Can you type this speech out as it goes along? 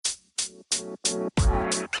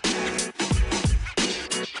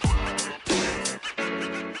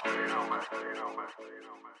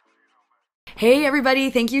Hey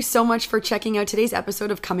everybody, thank you so much for checking out today's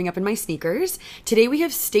episode of Coming Up in My Sneakers. Today we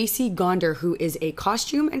have Stacey Gonder, who is a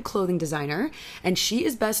costume and clothing designer, and she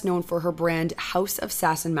is best known for her brand House of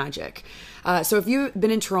Sass and Magic. So if you've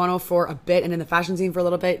been in Toronto for a bit and in the fashion scene for a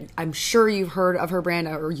little bit, I'm sure you've heard of her brand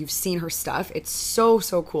or you've seen her stuff. It's so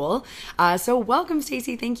cool. So welcome,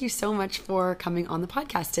 Stacey. Thank you so much for coming on the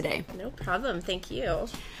podcast today. No problem. Thank you.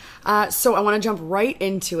 So I want to jump right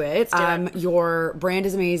into it. Your brand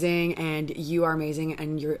is amazing and you are amazing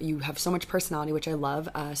and you have so much personality, which I love.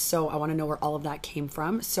 So I want to know where all of that came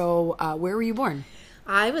from. So where were you born?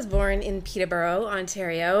 I was born in Peterborough,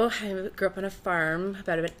 Ontario. I grew up on a farm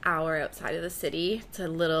about an hour outside of the city. It's a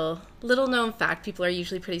little known fact. People are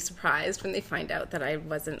usually pretty surprised when they find out that I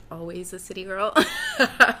wasn't always a city girl.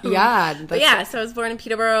 Yeah. So I was born in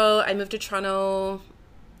Peterborough. I moved to Toronto.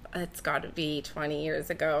 It's got to be 20 years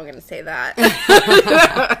ago. I'm going to say that.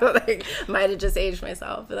 Might have just aged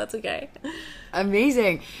myself, but that's okay.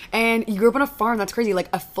 Amazing. And you grew up on a farm. That's crazy.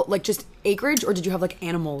 Like just acreage, or did you have like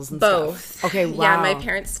animals and Both. stuff? Okay, wow. Yeah, my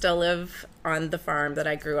parents still live on the farm that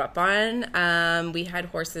I grew up on. We had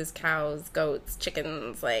horses, cows, goats,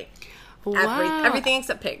 chickens, everything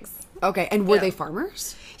except pigs. Okay, and were they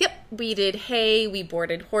farmers? Yep, we did hay, we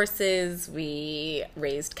boarded horses, we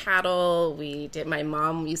raised cattle, my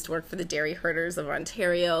mom used to work for the dairy herders of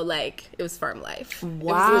Ontario, it was farm life. Wow. It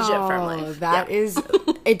was legit farm life. That is,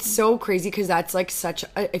 it's so crazy because that's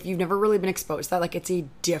if you've never really been exposed to that, it's a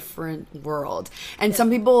different world. And some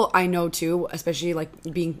people I know too, especially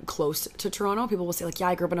being close to Toronto, people will say yeah,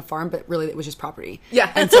 I grew up on a farm, but really it was just property.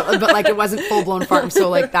 Yeah. And so, but it wasn't full blown farm.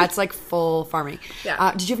 So that's full farming.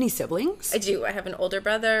 Yeah. Did you have any siblings? I do. I have an older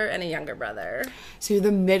brother and a younger brother. So you're the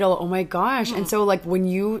middle. Oh my gosh. And so when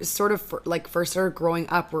you sort of first started growing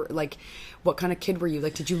up, what kind of kid were you?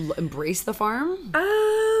 Did you embrace the farm?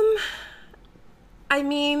 I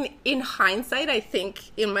mean, in hindsight, I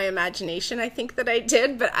think in my imagination, I think that I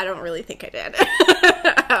did, but I don't really think I did.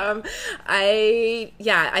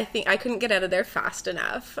 I think I couldn't get out of there fast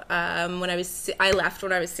enough. I left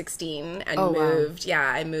when I was 16 and moved. Wow. Yeah,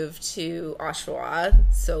 I moved to Oshawa.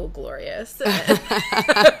 So glorious.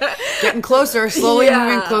 Getting closer, slowly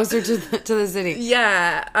moving closer to the city.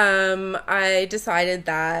 Yeah. I decided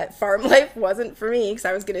that farm life wasn't for me because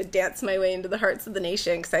I was going to dance my way into the hearts of the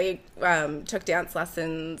nation because I took dance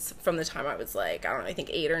lessons from the time I was I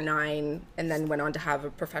think 8 or 9, and then went on to have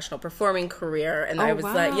a professional performing career. And I was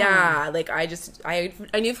I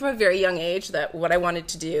knew from a very young age that what I wanted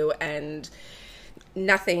to do, and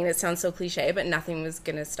nothing, it sounds so cliche, but nothing was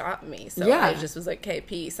going to stop me. So I just was okay,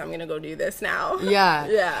 peace, I'm going to go do this now. Yeah.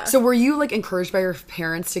 Yeah. So were you encouraged by your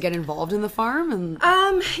parents to get involved in the farm?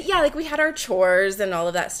 And we had our chores and all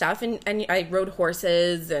of that stuff, and I rode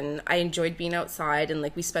horses and I enjoyed being outside, and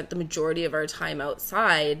we spent the majority of our time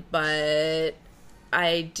outside, but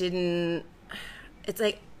I didn't,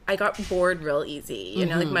 I got bored real easy, you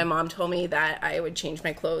know, my mom told me that I would change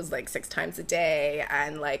my clothes 6 times a day,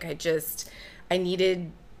 and I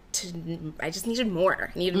needed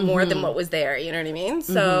more. I needed more than what was there, you know what I mean?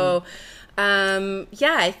 So,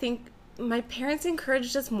 I think my parents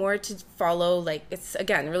encouraged us more to follow, it's,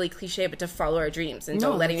 again, really cliche, but to follow our dreams and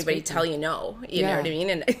don't let anybody tell you no, you know what I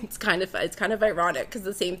mean? And it's kind of ironic because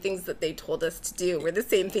the same things that they told us to do were the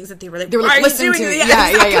same things that they were why are you doing this?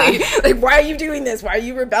 Yeah. Why are you doing this? Why are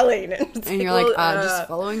you rebelling? And you're just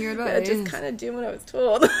following your advice. Just kind of doing what I was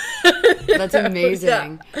told. That's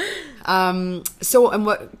amazing. Yeah. So, and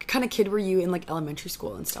what kind of kid were you in elementary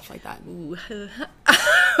school and stuff like that?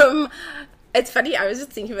 Ooh. It's funny, I was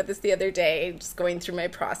just thinking about this the other day, just going through my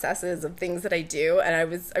processes of things that I do, and I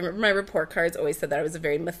remember my report cards always said that I was a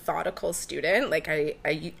very methodical student. I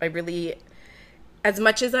really, as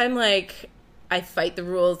much as I'm I fight the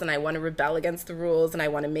rules and I want to rebel against the rules and I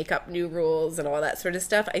want to make up new rules and all that sort of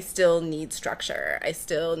stuff, I still need structure. I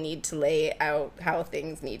still need to lay out how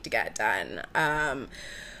things need to get done.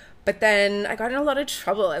 But then I got in a lot of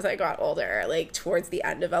trouble as I got older, towards the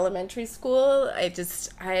end of elementary school. I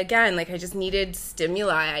just needed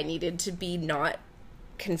stimuli. I needed to be not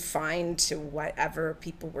confined to whatever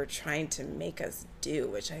people were trying to make us do,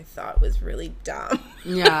 which I thought was really dumb.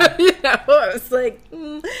 Yeah. I was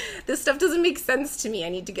this stuff doesn't make sense to me. I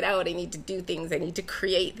need to get out. I need to do things. I need to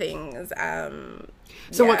create things.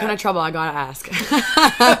 So what kind of trouble, I gotta ask?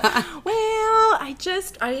 Well,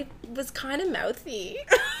 I was kind of mouthy.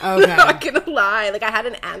 Okay. I'm not gonna lie. I had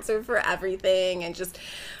an answer for everything, and just,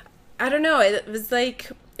 I don't know. It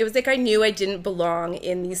it was like I knew I didn't belong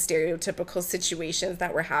in these stereotypical situations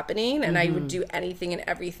that were happening, and I would do anything and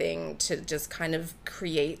everything to just kind of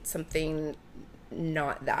create something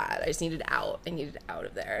not that. I just needed out. I needed out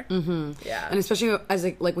of there. Yeah. And especially as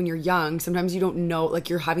like when you're young, sometimes you don't know, like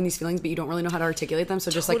you're having these feelings, but you don't really know how to articulate them.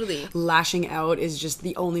 So just like lashing out is just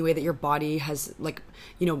the only way that your body has like,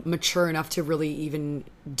 you know, mature enough to really even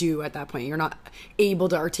do at that point. You're not able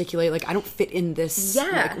to articulate, like, I don't fit in this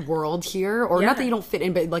like world here, or not that you don't fit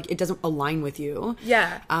in, but like it doesn't align with you.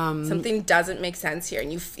 Yeah. Something doesn't make sense here,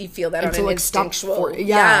 and you feel that on an like instinctual.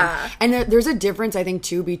 And there's a difference, I think,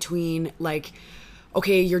 too, between like,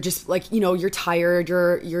 okay, you're just like, you know, you're tired,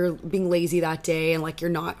 you're being lazy that day, and like you're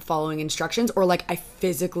not following instructions, or like I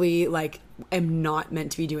physically like am not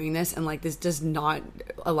meant to be doing this, and like this does not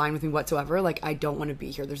align with me whatsoever, like I don't want to be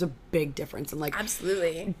here. There's a big difference. And like,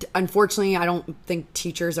 absolutely, unfortunately, I don't think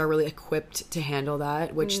teachers are really equipped to handle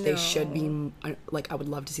that, which they should be. Like, I would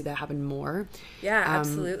love to see that happen more. Yeah,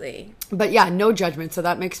 absolutely. But yeah, no judgment, so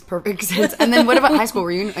that makes perfect sense. And then what about high school?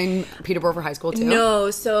 Were you in Peterborough for high school too? No,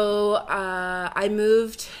 so I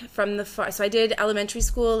moved from so I did elementary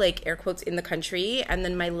school, like air quotes, in the country, and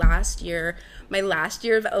then my last year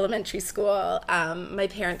of elementary school, my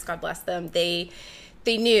parents, God bless them, they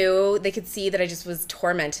knew, they could see that I just was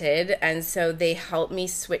tormented, and so they helped me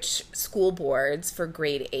switch school boards for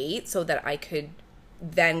grade 8 so that I could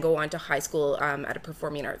then go on to high school at a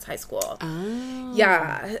performing arts high school. Oh.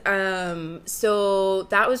 Yeah. So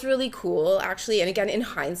that was really cool, actually. And again, in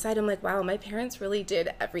hindsight, I'm like, wow, my parents really did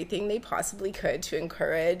everything they possibly could to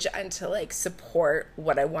encourage and to like support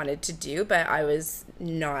what I wanted to do, but I was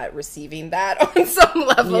not receiving that on some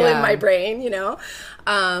level in my brain, you know?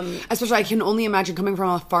 Especially, I can only imagine coming from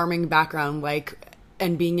a farming background, like,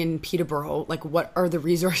 and being in Peterborough, like, what are the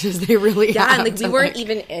resources they really have? Yeah, and like we weren't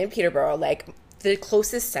even in Peterborough. Like, the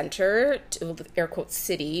closest center to air quotes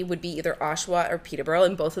city would be either Oshawa or Peterborough,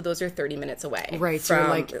 and both of those are 30 minutes away. Right, so you're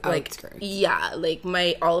like outskirts. Yeah, like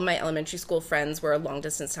all of my elementary school friends were a long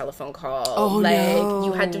distance telephone call. Oh, like no.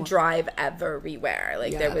 you had to drive everywhere.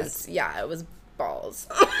 Like it was balls.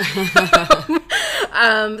 So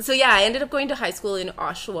yeah, I ended up going to high school in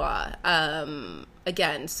Oshawa.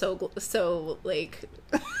 Again, so like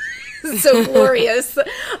so glorious.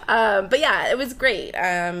 But yeah, it was great.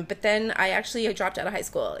 But then I dropped out of high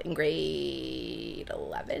school in grade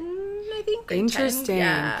 11, I think. Grade Interesting. 10.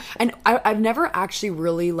 Yeah. And I've never actually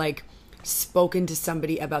really like spoken to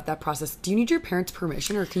somebody about that process. Do you need your parents'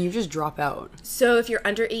 permission, or can you just drop out? So if you're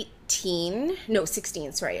under 16,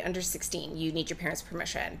 you need your parents'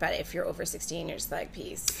 permission. But if you're over 16, you're just like,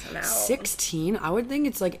 peace, I'm out. 16? I would think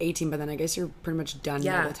it's like 18, but then I guess you're pretty much done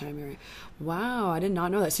by the time you're... Wow, I did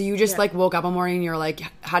not know that. So you just like woke up one morning and you're like,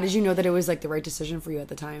 how did you know that it was like the right decision for you at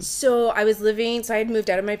the time? So I had moved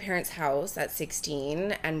out of my parents' house at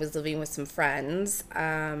 16 and was living with some friends.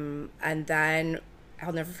 And then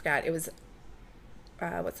I'll never forget, it was...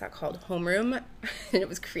 what's that called? Homeroom. And it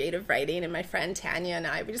was creative writing. And my friend Tanya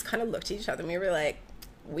and we just kind of looked at each other and we were like,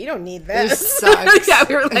 we don't need this. This sucks. Yeah,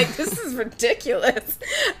 we were like, this is ridiculous.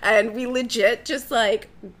 And we legit just like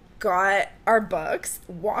got our books,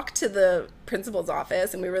 walked to the principal's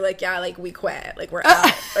office, and we were like, yeah, like we quit. Like we're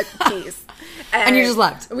out. Like peace. And you just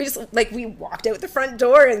left. We just like, we walked out the front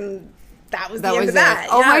door and that was the end of that.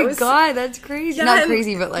 Oh my God, that's crazy. Yeah, not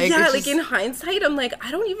crazy, but like... Yeah, like in hindsight, I'm like,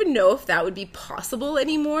 I don't even know if that would be possible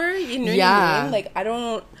anymore. You know what I mean? Like,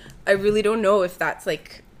 I really don't know if that's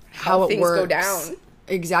like how things go down.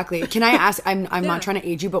 Exactly. Can I ask, I'm not trying to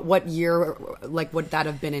age you, but what year, like, would that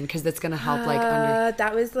have been in? Because that's going to help, like,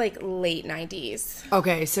 that was, like, late 90s.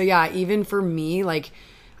 Okay, so yeah, even for me, like,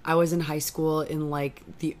 I was in high school in, like,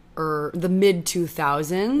 the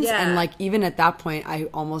mid-2000s, and, like, even at that point, I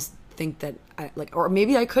almost think that or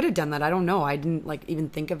maybe I could have done that. I don't know. I didn't like even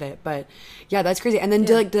think of it, but yeah, that's crazy. And then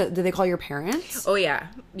did they call your parents? Oh yeah.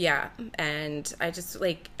 And I just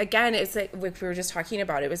like, again, it's like we were just talking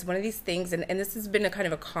about, it was one of these things, and this has been a kind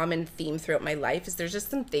of a common theme throughout my life, is there's just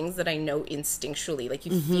some things that I know instinctually, like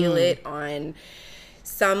you feel it on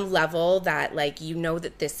some level that like, you know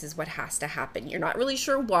that this is what has to happen. You're not really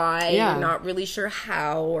sure why, you're not really sure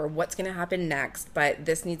how or what's going to happen next, but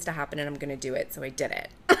this needs to happen and I'm going to do it. So I did it.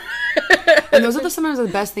 And those are sometimes the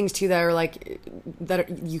best things too that are like,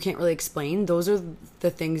 you can't really explain. Those are the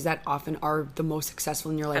things that often are the most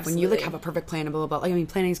successful in your life. Absolutely. When you like have a perfect plan and blah, blah, blah. Like, I mean,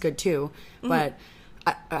 planning is good too, but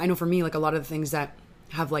I know for me, like a lot of the things that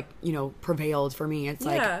have like, you know, prevailed for me, it's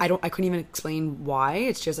like I couldn't even explain why.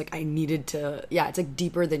 It's just like I needed to, it's like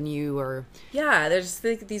deeper than you, or there's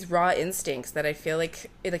like these raw instincts that I feel like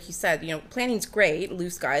you said, you know, planning's great,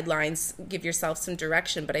 loose guidelines, give yourself some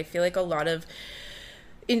direction, but I feel like a lot of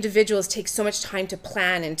individuals take so much time to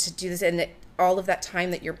plan and to do this, and that all of that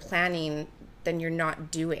time that you're planning, then you're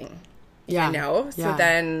not doing, Yeah. you know? So Yeah.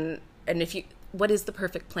 then, and if you, what is the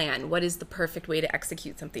perfect plan? What is the perfect way to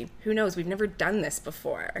execute something? Who knows? We've never done this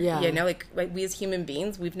before. Yeah. You know, like we as human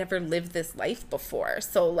beings, we've never lived this life before.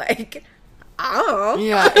 So like, oh,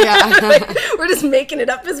 Yeah, yeah. like, we're just making it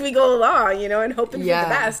up as we go along, you know, and hoping Yeah. for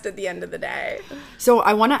the best at the end of the day. So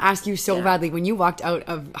I want to ask you so badly, when you walked out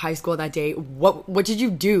of high school that day, what did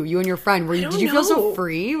you do? You and your friend, did you feel so know.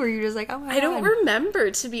 free? Were you just like, oh my God? I don't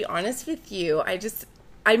remember, to be honest with you.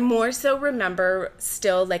 I more so remember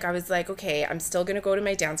still, like, I was like, okay, I'm still going to go to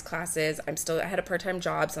my dance classes. I had a part-time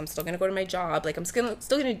job, so I'm still going to go to my job. Like, I'm still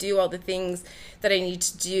going to do all the things that I need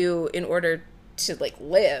to do in order to, like,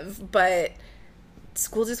 live. But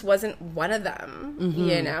school just wasn't one of them,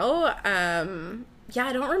 you know? Yeah,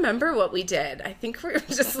 I don't remember what we did. I think we were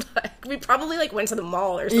just like, we probably like went to the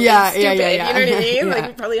mall or something stupid. You know what I mean? Yeah. Like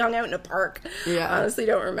we probably hung out in a park. Yeah. Honestly,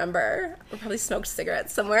 don't remember. We probably smoked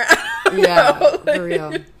cigarettes somewhere. I don't know. For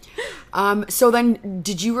real. So then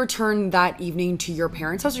did you return that evening to your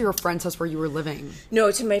parents' house or your friend's house where you were living?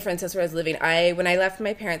 No, to my friend's house where I was living. When I left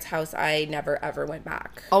my parents' house, I never ever went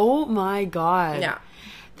back. Oh my God. Yeah.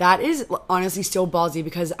 That is honestly so ballsy,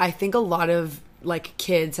 because I think a lot of like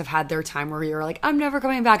kids have had their time where you're like, I'm never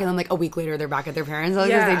coming back, and then like a week later they're back at their parents' house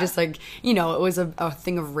because Yeah. they just like, you know, it was a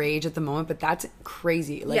thing of rage at the moment. But that's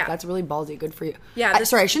crazy. Like Yeah. that's really ballsy. Good for you. Yeah,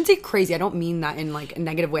 Sorry, I shouldn't say crazy. I don't mean that in like a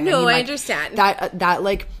negative way. No, mean, I like, understand. That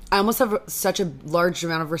like I almost have such a large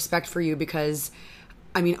amount of respect for you, because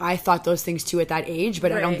I mean, I thought those things too at that age,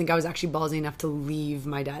 but I don't Right. think I was actually ballsy enough to leave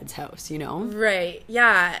my dad's house, you know? Right.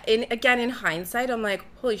 Yeah. And again, in hindsight, I'm like,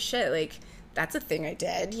 holy shit, like that's a thing I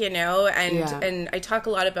did, you know? And Yeah. and I talk a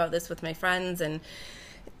lot about this with my friends and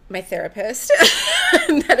my therapist.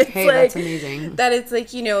 That it's Hey, like, that's amazing. That it's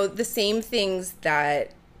like, you know, the same things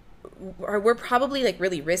that were probably like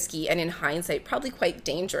really risky and in hindsight probably quite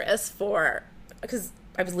dangerous because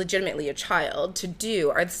I was legitimately a child to do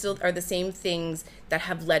are the same things that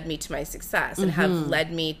have led me to my success and have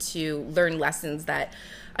led me to learn lessons that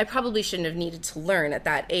I probably shouldn't have needed to learn at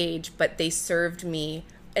that age, but they served me.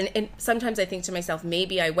 And sometimes I think to myself,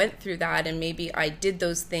 maybe I went through that and maybe I did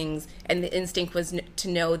those things and the instinct was to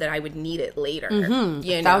know that I would need it later. You know?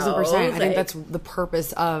 1,000%. I think Like, that's the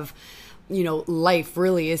purpose of, you know, life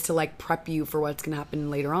really is to like prep you for what's going to happen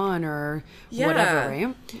later on or whatever,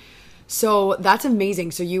 right? So that's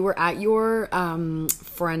amazing. So you were at your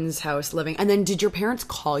friend's house living, and then did your parents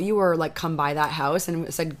call you or like come by that house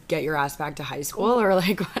and said, get your ass back to high school, or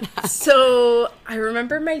like what happened? So I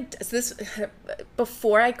remember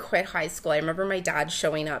before I quit high school, I remember my dad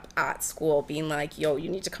showing up at school being like, yo, you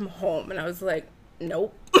need to come home. And I was like,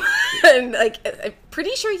 nope. And like, I'm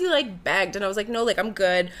pretty sure he like begged, and I was like, no, like I'm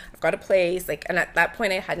good. I've got a place. Like, and at that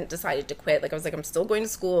point I hadn't decided to quit. Like I was like, I'm still going to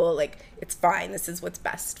school. Like it's fine. This is what's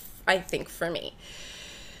best, I think, for me.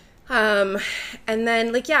 And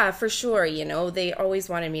then like, yeah, for sure, you know, they always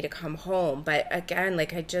wanted me to come home. But again,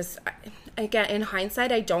 like again, in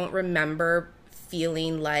hindsight, I don't remember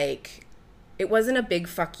feeling like it wasn't a big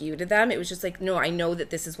fuck you to them. It was just like, no, I know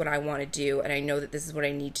that this is what I want to do. And I know that this is what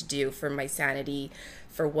I need to do for my sanity,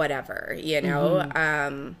 for whatever, you know?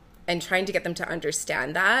 And trying to get them to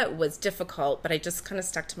understand that was difficult, but I just kind of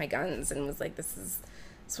stuck to my guns and was like, this is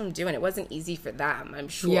what I'm doing. It wasn't easy for them, I'm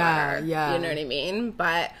sure. Yeah. You know what I mean?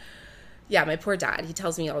 But yeah, my poor dad, he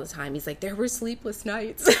tells me all the time, he's like, there were sleepless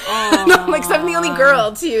nights. And I'm like, so I'm the only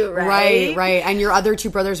girl too, right? Right. And your other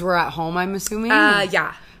two brothers were at home, I'm assuming?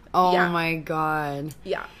 Yeah. Oh yeah. my God.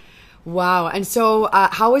 Yeah. Wow. And so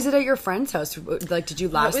how was it at your friend's house? Like, did you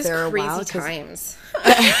last there a while? It was crazy times.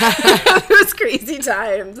 It was crazy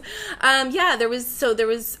times. Yeah, there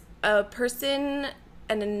was a person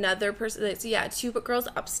and another person. So yeah, two girls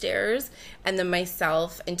upstairs, and then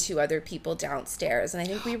myself and two other people downstairs. And I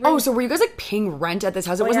think we were. Oh, so were you guys like paying rent at this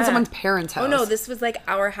house? It wasn't yeah. someone's parents' house. Oh no, this was like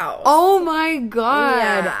our house. Oh my God.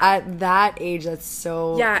 Yeah. At that age, that's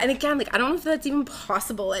so. Yeah, and again, like I don't know if that's even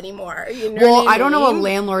possible anymore. You know Well, what I don't know a mean?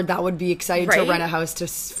 landlord that would be excited to Right? rent a house to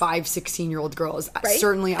 5, 16-year-old girls. Right?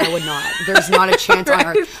 Certainly, I would not. There's not a chance on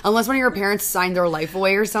earth. Unless one of your parents signed their life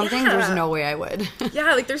away or something, Yeah. there's no way I would.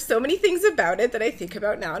 Yeah, like there's so many things about it that I think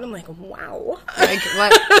about now, and I'm like, wow. Like,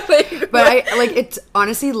 what? Like, But I like it's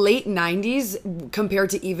honestly late 90s compared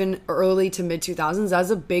to even early to mid 2000s. That was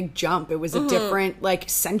a big jump. It was a different like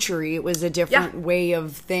century. It was a different way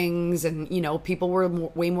of things, and you know, people were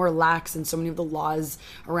way more lax, and so many of the laws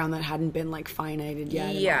around that hadn't been like finited yet.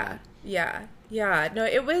 and all yeah, that. yeah. Yeah, no,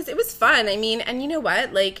 it was fun. I mean, and you know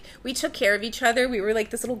what? Like, we took care of each other. We were like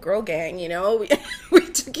this little girl gang, you know? We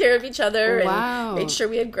took care of each other and made sure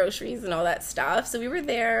we had groceries and all that stuff. So we were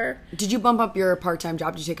there. Did you bump up your part-time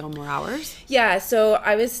job? Did you take on more hours? Yeah, so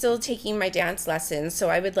I was still taking my dance lessons. So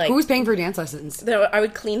I would like... Who was paying for dance lessons? I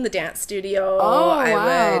would clean the dance studio. Oh,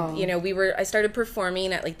 I would, you know, I started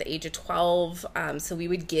performing at like the age of 12. So we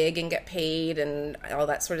would gig and get paid and all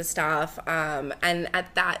that sort of stuff. And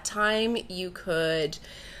at that time, you could...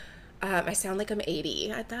 I sound like I'm 80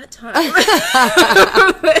 at that time.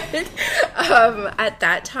 At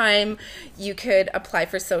that time, you could apply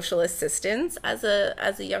for social assistance as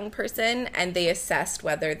a young person, and they assessed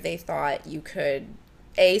whether they thought you could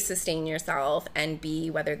A, sustain yourself, and B,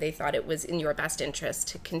 whether they thought it was in your best interest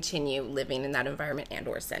to continue living in that environment and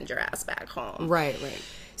or send your ass back home. Right.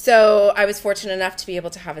 So I was fortunate enough to be able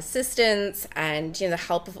to have assistance and, you know, the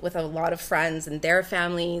help with a lot of friends and their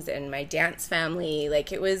families and my dance family.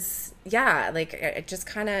 Like, it was, yeah, like, it just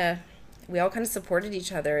kind of, we all kind of supported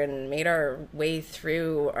each other and made our way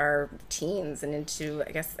through our teens and into,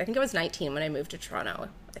 I think I was 19 when I moved to Toronto.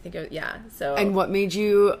 I think, so. And what made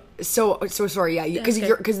you, so sorry, yeah,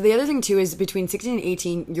 because the other thing, too, is between 16 and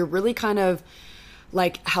 18, you're really kind of,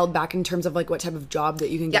 like, held back in terms of, like, what type of job that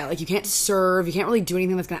you can get. Like, you can't serve, you can't really do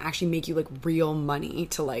anything that's going to actually make you, like, real money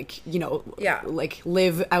to, like, you know, like,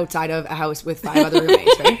 live outside of a house with 5 other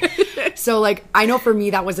roommates, right? So, like, I know for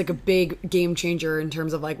me that was, like, a big game changer in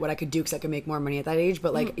terms of, like, what I could do because I could make more money at that age.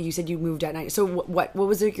 But, like, you said you moved at night. So what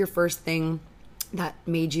was, like, your first thing that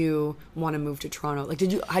made you want to move to Toronto? Like,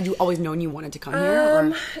 had you always known you wanted to come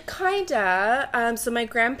here? Or? Kinda. So my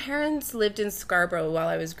grandparents lived in Scarborough while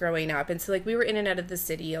I was growing up. And so, like, we were in and out of the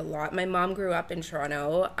city a lot. My mom grew up in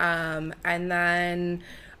Toronto. And then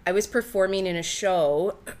I was performing in a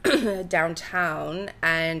show downtown,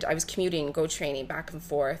 and I was commuting, GO training back and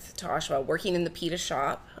forth to Oshawa, working in the pita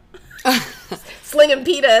shop. Slinging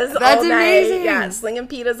pitas all night. Amazing. Yeah, slinging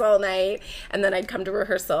pitas all night. And then I'd come to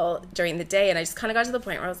rehearsal during the day, and I just kind of got to the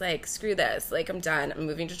point where I was like, screw this. Like, I'm done. I'm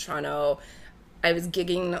moving to Toronto. I was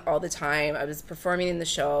gigging all the time. I was performing in the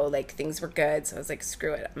show. Like, things were good. So I was like,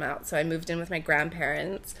 screw it. I'm out. So I moved in with my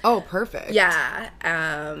grandparents. Oh, perfect. Yeah.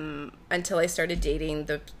 Until I started dating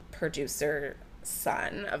the producer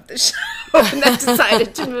son of the show and then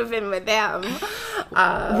decided to move in with them.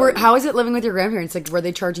 How is it living with your grandparents? Like, were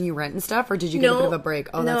they charging you rent and stuff, or did you get a bit of a break?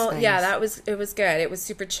 Oh, no, that's nice. Yeah, it was good. It was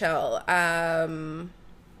super chill.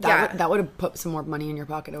 That would have put some more money in your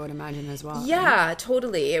pocket, I would imagine, as well. Yeah, right?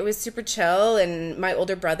 Totally. It was super chill, and my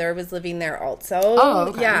older brother was living there also. Oh,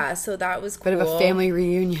 okay. Yeah, so that was cool. Bit of a family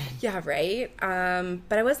reunion. Yeah, right.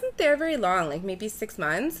 But I wasn't there very long, like maybe 6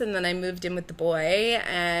 months, and then I moved in with the boy,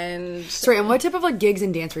 and... Sorry, and what type of, like, gigs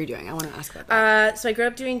and dance were you doing? I want to ask about that. So I grew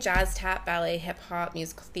up doing jazz, tap, ballet, hip-hop,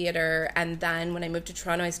 musical theater, and then when I moved to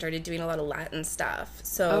Toronto, I started doing a lot of Latin stuff.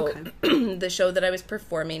 So the show that I was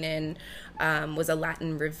performing in was a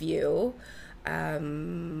Latin review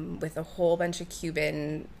with a whole bunch of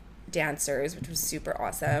Cuban dancers, which was super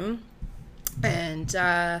awesome. And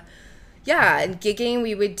and gigging,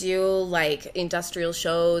 we would do like industrial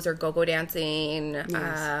shows or go-go dancing.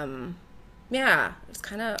 Nice. Yeah, it was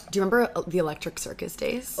kind of... Do you remember the Electric Circus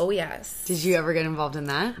days? Oh, yes. Did you ever get involved in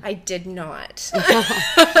that? I did not.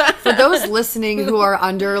 For those listening who are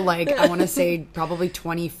under, like, I want to say probably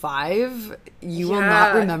 25, you will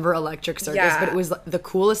not remember Electric Circus, but it was the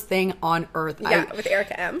coolest thing on earth. Yeah, with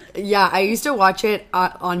Erica M. Yeah, I used to watch it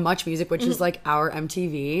on Much Music, which is like our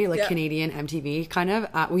MTV, like Canadian MTV, kind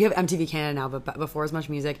of. We have MTV Canada now, but before it was Much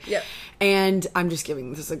Music. Yep. And I'm just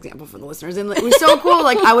giving this example for the listeners. And it was so cool.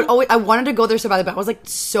 Like, I wanted to go there so badly, but I was like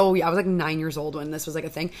I was like 9 years old when this was like a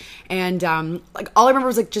thing. And like all I remember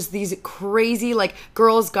was like just these crazy like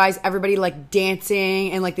girls, guys, everybody like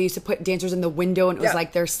dancing, and like they used to put dancers in the window, and it was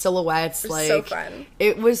like their silhouettes. Like, so fun.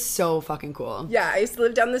 It was so fucking cool. Yeah, I used to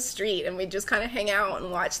live down the street, and we'd just kind of hang out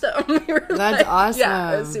and watch them. That's awesome.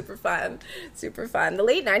 Yeah, it was super fun. Super fun. The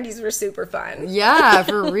late 90s were super fun. Yeah,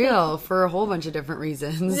 for real. For a whole bunch of different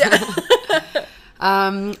reasons. Yeah.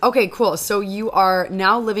 Okay, cool. So you are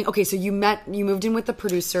now living... Okay, so you moved in with the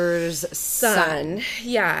producer's son.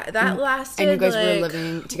 Yeah, that lasted, and you guys were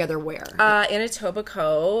living together where? In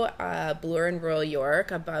Etobicoke, Bloor and Royal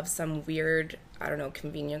York, above some weird... I don't know,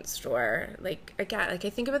 convenience store. Like, again, like, I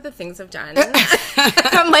think about the things I've done.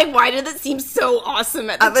 I'm like, why did it seem so awesome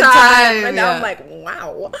at the time? And now I'm like,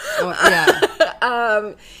 wow. Oh,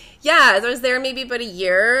 yeah. Yeah, so I was there maybe about a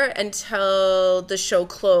year until the show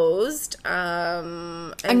closed.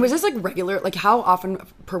 And was this like regular? Like how often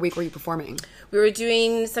per week were you performing? We were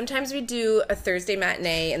doing, sometimes we do a Thursday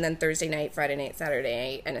matinee and then Thursday night, Friday night,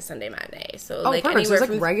 Saturday, and a Sunday matinee. So like perfect. So anywhere it's like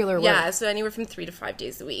from regular work. Yeah, so anywhere from 3 to 5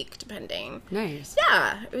 days a week, depending. Nice.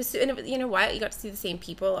 Yeah, it was, and it, you know what? You got to see the same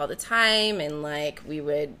people all the time, and like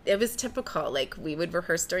it was typical. Like we would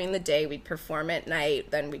rehearse during the day, we'd perform at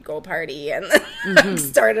night, then we'd go party, and then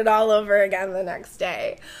start it all over again the next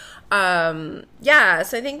day. Yeah,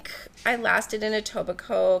 so I think I lasted in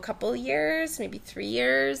Etobicoke a couple years, maybe 3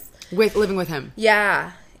 years. With living with him.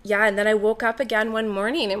 Yeah. Yeah, and then I woke up again one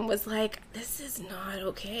morning and was like, this is not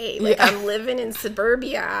okay. Like, I'm living in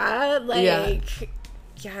suburbia. Like,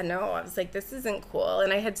 yeah, no. I was like, this isn't cool.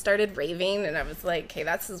 And I had started raving, and I was like, hey,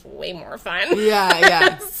 this is way more fun.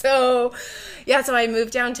 Yeah. So I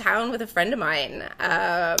moved downtown with a friend of mine.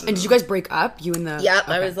 And did you guys break up? You and the... Yep,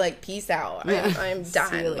 okay. I was like, peace out. Yeah. I'm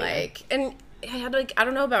done. Like, and I had like, I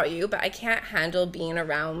don't know about you, but I can't handle being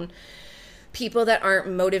around people that aren't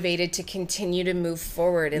motivated to continue to move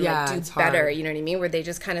forward and like do better, you know what I mean? Where they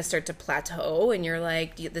just kind of start to plateau, and you're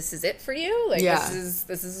like, this is it for you? Like, this is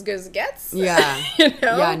as good as it gets? Yeah. You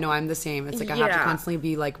know? Yeah, no, I'm the same. It's like I have to constantly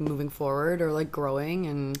be like moving forward or like growing,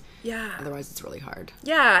 and otherwise it's really hard.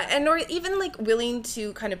 Yeah, and or even like willing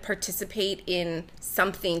to kind of participate in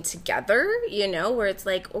something together, you know, where it's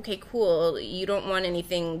like, okay, cool, you don't want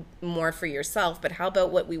anything more for yourself, but how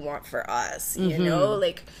about what we want for us, you know?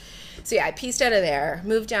 Like, so yeah, I pieced out of there,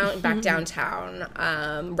 moved back downtown,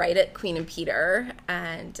 right at Queen and Peter,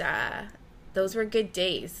 and those were good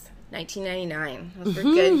days. 1999, those were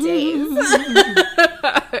good days.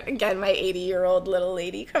 Again, my 80-year-old little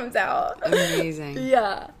lady comes out. Amazing.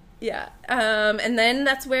 Yeah. And then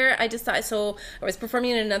that's where I decided. So I was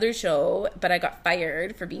performing in another show, but I got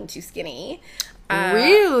fired for being too skinny.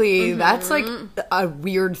 Really? That's like a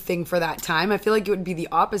weird thing for that time. I feel like it would be the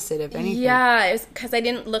opposite, if anything. Yeah, it's because I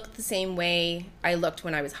didn't look the same way I looked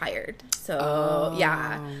when I was hired. So,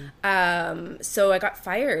 so I got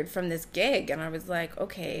fired from this gig, and I was like,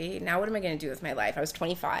 okay, now what am I going to do with my life? I was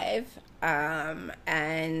 25,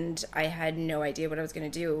 and I had no idea what I was going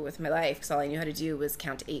to do with my life, because all I knew how to do was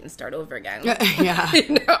count to 8 and start over again. Yeah.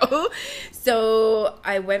 You know? So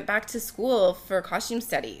I went back to school for costume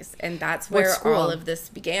studies, and that's where all of this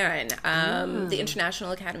began. The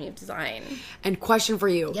International Academy of Design. And question for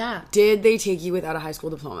you. Yeah. Did they take you without a high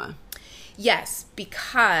school diploma? Yes,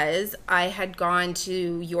 because I had gone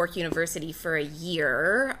to York University for a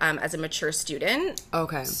year as a mature student.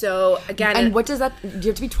 Okay. So, again... And what does that... Do you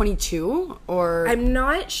have to be 22, or... I'm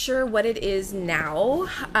not sure what it is now.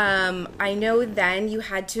 I know then you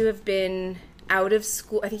had to have been out of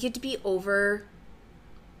school. I think you had to be over...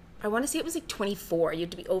 I want to say it was like 24. You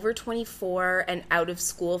had to be over 24 and out of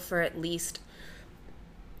school for at least...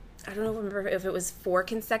 I don't remember if it was 4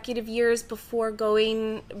 consecutive years before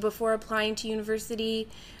applying to university.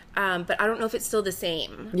 But I don't know if it's still the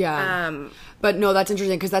same. Yeah. But no, that's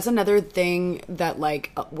interesting, because that's another thing that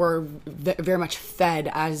like we're very much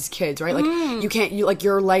fed as kids, right? Like like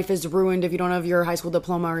your life is ruined if you don't have your high school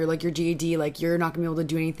diploma or like your GED. Like you're not gonna be able to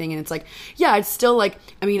do anything. And it's like, yeah, it's still like,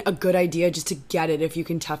 I mean, a good idea just to get it if you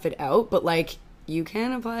can tough it out. But like, you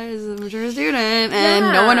can apply as a mature student,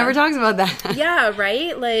 and no one ever talks about that. Yeah,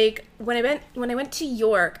 right? Like, when I went to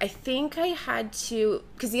York, I think I had to,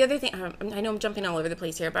 because the other thing, I know I'm jumping all over the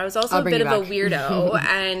place here, but I was also a bit of a weirdo,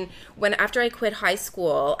 and after I quit high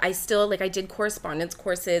school, I still, like, I did correspondence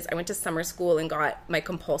courses, I went to summer school and got my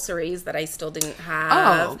compulsories that I still didn't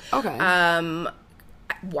have. Oh, okay.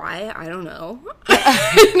 Why? I don't know.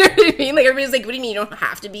 You know what I mean? Like, everybody's like, what do you mean you don't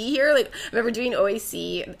have to be here? Like, I remember doing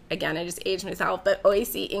OAC, again, I just aged myself, but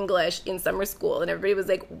OAC English in summer school, and everybody was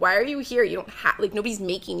like, why are you here? You don't have, like, nobody's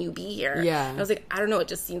making you be here. Yeah. And I was like, I don't know, it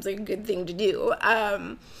just seems like a good thing to do.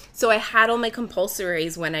 So I had all my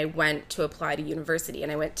compulsories when I went to apply to university,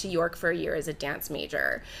 and I went to York for a year as a dance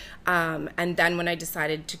major. And then when I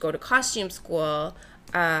decided to go to costume school,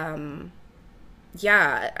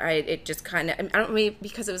 it just kind of, I don't know, maybe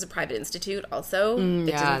because it was a private institute also, it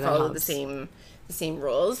didn't follow the same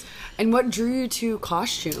rules. And what drew you to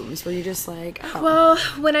costumes? Were you just like, oh. Well,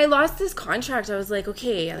 when I lost this contract, I was like,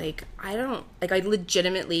 okay, like, I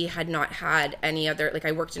legitimately had not had any other, like,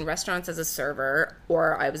 I worked in restaurants as a server,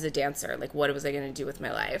 or I was a dancer. Like, what was I going to do with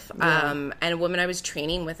my life? Yeah. And a woman I was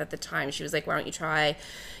training with at the time, she was like, why don't you try,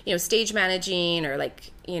 stage managing, or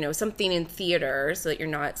like, something in theater, so that you're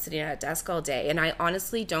not sitting at a desk all day. And I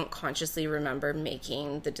honestly don't consciously remember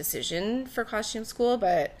making the decision for costume school,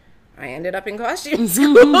 but I ended up in costume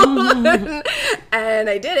school and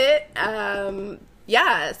I did it.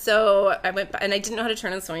 Yeah, so I went, and I didn't know how to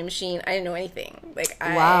turn on the sewing machine. I didn't know anything. Like,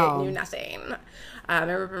 I knew nothing. I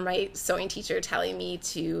remember my sewing teacher telling me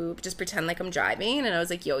to just pretend like I'm driving, and I was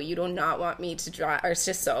like, yo, you do not want me to drive, or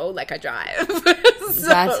to sew like I drive.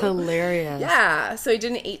 That's hilarious. Yeah, so I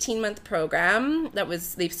did an 18-month program.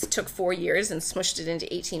 They took 4 years and smushed it into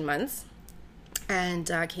 18 months. And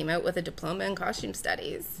came out with a diploma in costume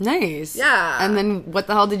studies. Nice. Yeah. And then what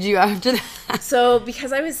the hell did you after that? So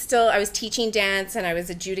because I was teaching dance and I was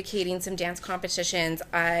adjudicating some dance competitions,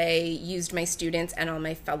 I used my students and all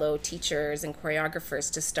my fellow teachers and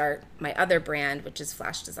choreographers to start my other brand, which is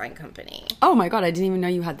Flash Design Company. Oh my God, I didn't even know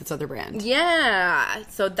you had this other brand. Yeah.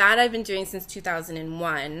 So that I've been doing since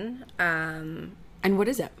 2001. And what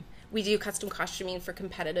is it? We do custom costuming for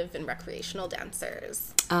competitive and recreational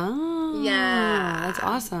dancers. Oh. Yeah. That's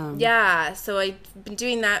awesome. Yeah. So I've been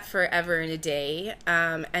doing that forever and a day.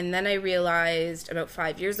 And then I realized about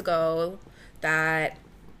 5 years ago that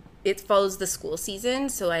it follows the school season.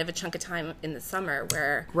 So I have a chunk of time in the summer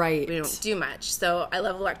where we don't do much. So I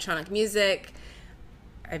love electronic music.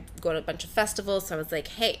 I go to a bunch of festivals. So I was like,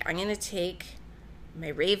 hey, I'm going to take my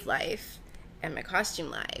rave life and my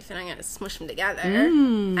costume life, and I'm going to smush them together,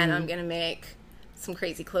 and I'm going to make some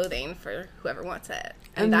crazy clothing for whoever wants it.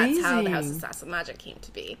 And Amazing. That's how the House of Sass and Magic came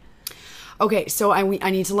to be. Okay, so I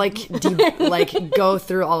need to go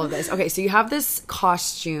through all of this. Okay, so you have this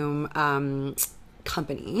costume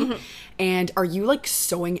company, and are you like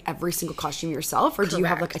sewing every single costume yourself, or do you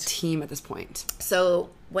have like a team at this point?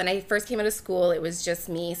 So when I first came out of school, it was just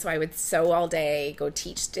me. So I would sew all day, go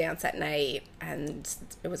teach dance at night, and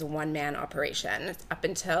it was a one-man operation up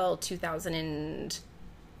until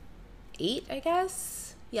 2008, I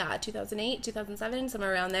guess. Yeah, 2008, 2007,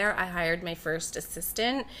 somewhere around there. I hired my first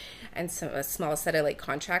assistant and a small set of like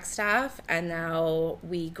contract staff, and now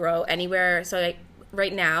we grow anywhere. So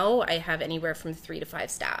right now, I have anywhere from 3 to 5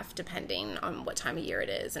 staff, depending on what time of year it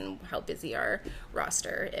is and how busy our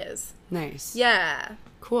roster is. Nice. Yeah.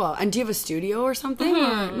 Cool. And do you have a studio or something?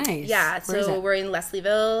 Or, nice. Yeah. So we're in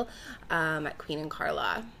Leslieville at Queen and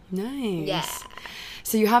Carla. Nice. Yeah.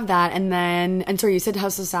 So you have that, and sorry, you said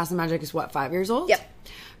House of Sass and Magic is what, 5 years old? Yep.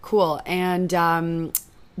 Cool. And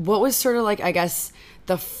what was sort of like, I guess,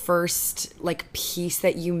 the first like piece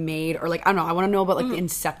that you made, or like, I don't know, I want to know about like the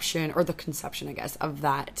inception or the conception, I guess, of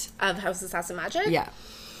that. Of House of Sass and Magic? Yeah.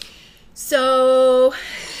 So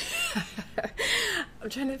I'm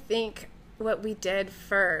trying to think what we did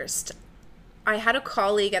first. I had a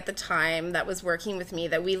colleague at the time that was working with me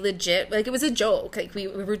that we legit, like, it was a joke. Like, we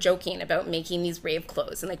were joking about making these rave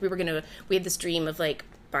clothes. And, like, we had this dream of, like,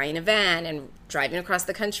 buying a van and driving across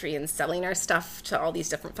the country and selling our stuff to all these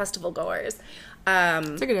different festival goers.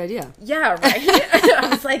 It's a good idea. Yeah, right? I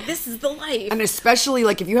was like, this is the life. And especially,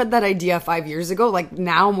 like, if you had that idea 5 years ago, like,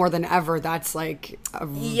 now more than ever, that's, like, a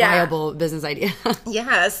viable business idea.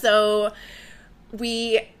 Yeah, so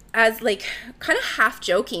we, as, like, kind of half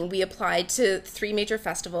joking, we applied to 3 major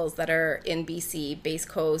festivals that are in BC, Base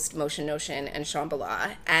Coast, Motion Notion, and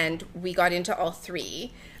Shambhala, and we got into all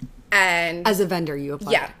 3. And as a vendor, you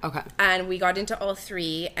applied? Yeah. Okay. And we got into all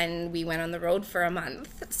 3, and we went on the road for a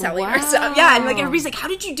month selling our stuff. Yeah, and like everybody's like, "How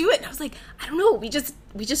did you do it?" And I was like, "I don't know. We just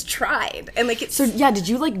tried." And like it's so yeah. Did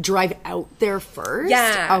you like drive out there first?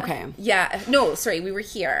 Yeah. Okay. Yeah. No, sorry. We were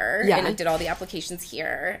here. Yeah. And I did all the applications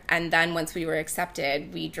here, and then once we were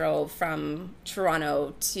accepted, we drove from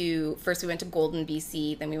Toronto to first we went to Golden,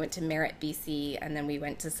 BC, then we went to Merritt, BC, and then we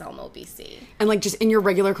went to Selmo, BC. And like just in your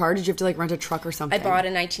regular car, did you have to like rent a truck or something? I bought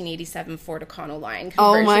a 1987 Ford Econoline conversion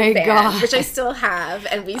Oh my van, God. which I still have,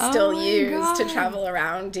 and we still use God. to travel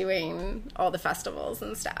around doing all the festivals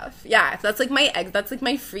and stuff. Yeah, that's like my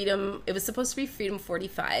freedom. It was supposed to be Freedom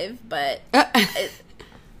 45, but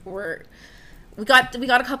we got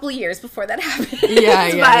a couple of years before that happened.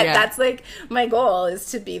 Yeah. But that's like my goal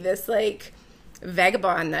is to be this like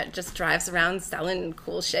vagabond that just drives around selling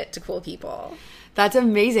cool shit to cool people. That's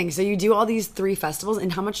amazing. So you do all these 3 festivals,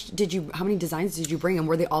 and how many designs did you bring, and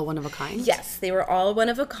were they all one of a kind? Yes, they were all one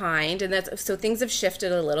of a kind, and so things have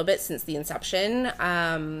shifted a little bit since the inception.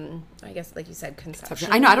 I guess, like you said, conception.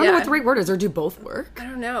 I know. I don't know what the right word is, or do both work? I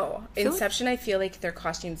don't know. Inception, I feel like they're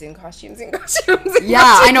costumes in costumes in costumes. Yeah,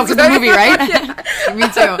 I know, for the movie, right? Me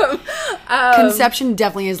too. Conception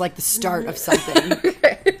definitely is like the start of something.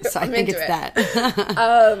 So I think it's that.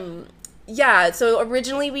 Yeah, so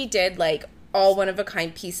originally we did like all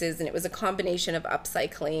one-of-a-kind pieces, and it was a combination of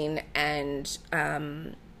upcycling and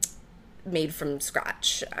made from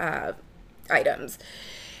scratch items.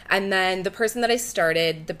 And then the person that I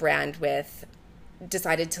started the brand with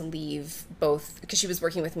decided to leave both, because she was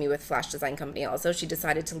working with me with Flash Design Company also, she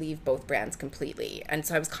decided to leave both brands completely. And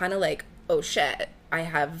so I was kind of like, oh shit, I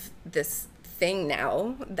have this thing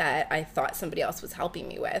now that I thought somebody else was helping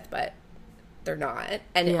me with, but they're not.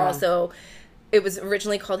 And it was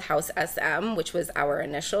originally called House SM, which was our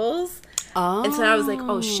initials. Oh. And so I was like,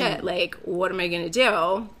 oh shit, like, what am I going to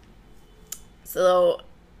do? So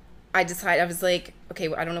I decided, I was like,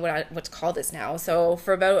 okay, I don't know what to call this now. So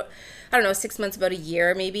for about, I don't know, 6 months, about a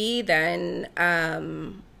year maybe, then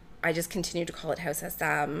I just continued to call it House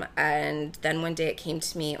SM. And then one day it came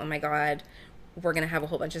to me, oh my God, we're going to have a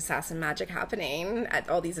whole bunch of sass and magic happening at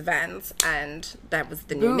all these events. And that was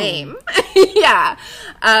the new name. Yeah.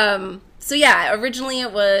 So yeah, originally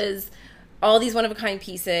it was all these one-of-a-kind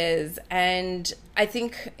pieces. And I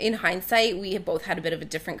think in hindsight, we have both had a bit of a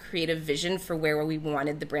different creative vision for where we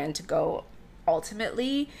wanted the brand to go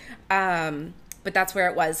ultimately. But that's where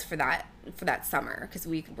it was for that summer, because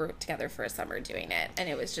we were together for a summer doing it, and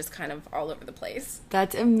it was just kind of all over the place.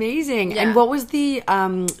 That's amazing. Yeah. And what was the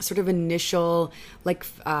sort of initial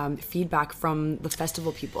feedback from the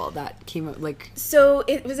festival people that came out? So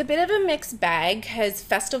it was a bit of a mixed bag, because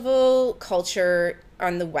festival culture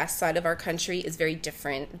on the west side of our country is very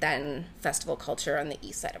different than festival culture on the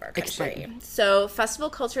east side of our country. Explain. So festival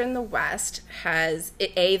culture in the west has,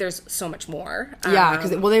 there's so much more. Yeah, because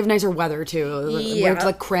they have nicer weather too. We have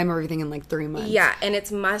to cram everything in 3 months. Yeah, and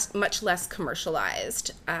it's much less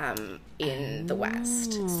commercialized in the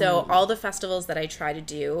west. So all the festivals that I try to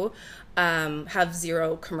do have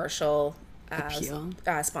zero commercial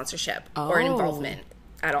sponsorship or involvement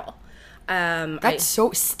at all. That's so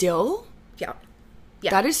still? Yeah. Yeah.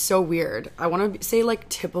 That is so weird. I want to say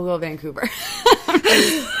typical Vancouver.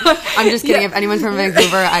 I'm just kidding. Yeah. If anyone's from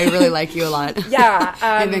Vancouver, I really like you a lot. Yeah.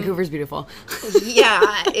 And Vancouver's beautiful.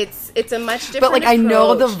 Yeah. It's a much different But approach. I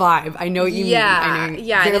know the vibe. I know what you mean. I know.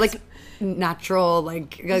 Yeah. They're natural, kind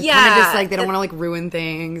of just they don't want to ruin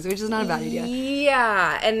things, which is not a bad idea.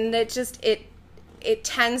 Yeah. And it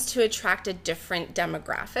tends to attract a different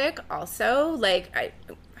demographic also.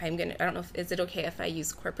 I don't know is it okay if I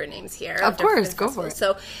use corporate names here? Of course, go for it.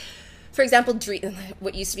 So, for example,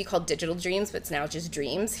 what used to be called Digital Dreams, but it's now just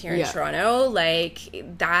Dreams here in Toronto,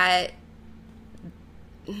 that,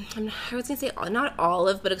 I was going to say not all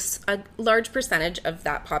of, but a large percentage of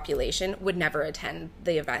that population would never attend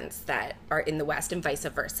the events that are in the West and vice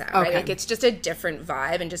versa, right? Okay. It's just a different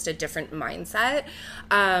vibe and just a different mindset.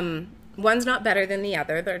 One's not better than the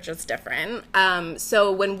other. They're just different.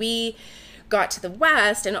 So when we got to the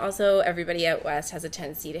West, and also everybody out West has a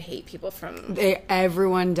tendency to hate people from...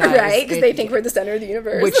 Everyone does. Right? Because they think we're the center of the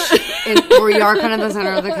universe. We are kind of the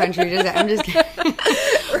center of the country. I'm just kidding.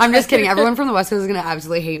 I'm just kidding. Everyone from the West Coast is going to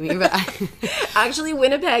absolutely hate me. But actually,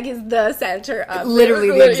 Winnipeg is the center of... Literally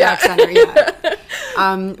the exact center,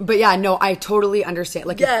 yeah. But yeah, no, I totally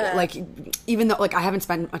understand. Even though I haven't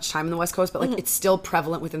spent much time in the West Coast, but it's still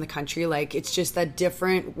prevalent within the country. It's just that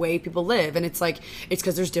different way people live, and it's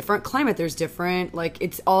because there's different climate, there's different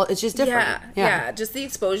it's just different. Yeah, just the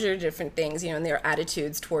exposure to different things, and their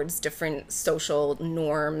attitudes towards different social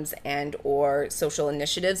norms and or social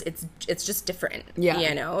initiatives. It's just different.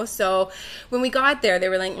 So when we got there, they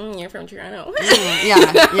were like, "You're from Toronto."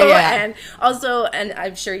 Yeah. And also, and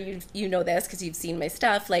I'm sure you know this because you've seen my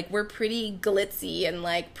stuff. We're pretty glitzy and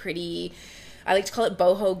pretty. I like to call it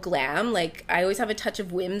boho glam. I always have a touch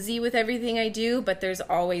of whimsy with everything I do, but there's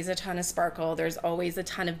always a ton of sparkle. There's always a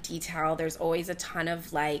ton of detail. There's always a ton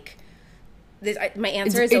of my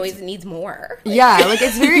answer is always needs more.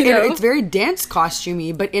 It's very it's very dance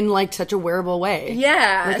costumey, but in such a wearable way.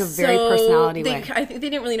 Yeah, a very personality way. I think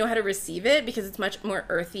they didn't really know how to receive it because it's much more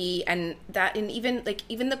earthy, and even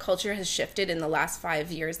the culture has shifted in the last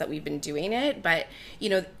 5 years that we've been doing it. But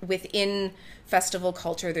within festival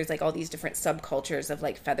culture, there's all these different subcultures of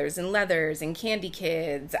feathers and leathers and candy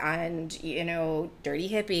kids and dirty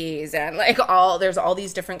hippies and there's all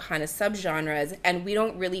these different kind of subgenres, and we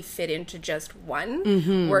don't really fit into just one.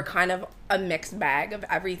 Mm-hmm. We're kind of a mixed bag of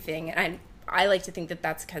everything, and I like to think that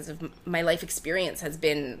that's because of my life experience has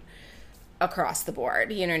been across the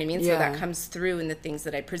board, you know what I mean? So that comes through in the things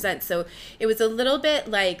that I present. So it was a little bit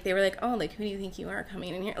they were who do you think you are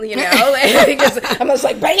coming in here? I think I'm just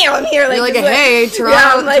bam, I'm here. You're hey,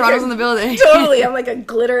 Toronto, Toronto's in the building. Totally. I'm a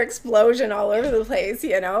glitter explosion all over the place,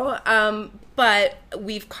 But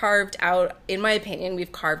we've carved out, in my opinion,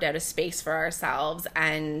 a space for ourselves,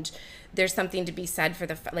 and there's something to be said for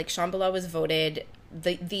Shambhala was voted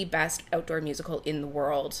the best outdoor musical in the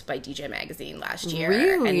world by DJ Magazine last year.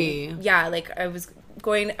 Really? And I was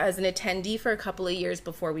going as an attendee for a couple of years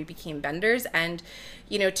before we became vendors, and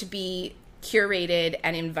to be curated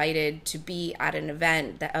and invited to be at an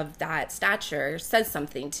event of that stature says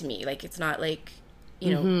something to me. It's not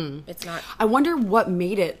you know, it's not. I wonder what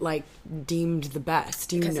made it like deemed the best.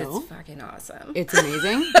 Do you Because know? it's fucking awesome. It's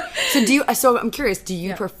amazing. So I'm curious, do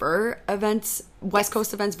you prefer events, West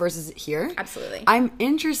Coast events versus here? Absolutely. I'm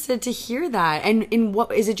interested to hear that. And in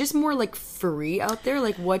what is it just more like free out there?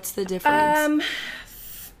 Like what's the difference?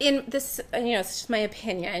 In this, you know, it's just my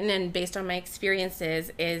opinion and based on my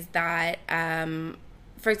experiences is that,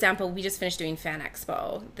 for example, we just finished doing Fan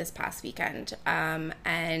Expo this past weekend.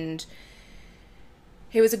 And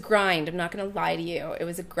it was a grind. I'm not going to lie to you. It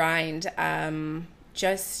was a grind. I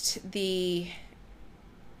guess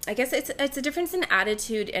it's a difference in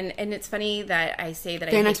attitude. And it's funny that I say that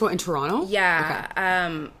Fan Expo in Toronto? Yeah.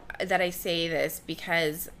 Okay. That I say this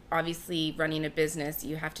because obviously running a business,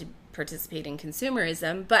 you have to participate in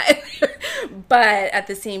consumerism, but at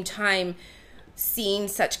the same time, seeing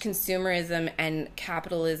such consumerism and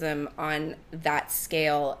capitalism on that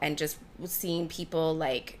scale and just seeing people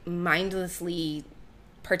like mindlessly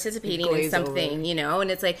participating in something, over. You know, and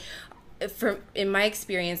it's like, in my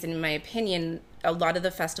experience and in my opinion, a lot of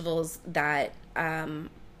the festivals that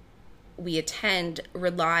we attend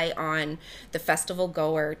rely on the festival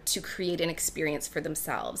goer to create an experience for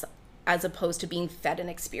themselves, as opposed to being fed an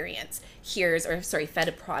experience. Fed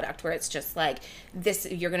a product where it's just like this,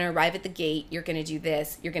 you're going to arrive at the gate, you're going to do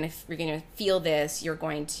this, you're going to feel this, you're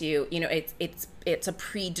going to, you know, it's a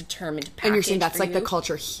predetermined package. And you're saying that's like the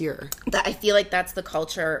culture here. I feel like that's the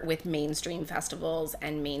culture with mainstream festivals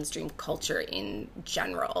and mainstream culture in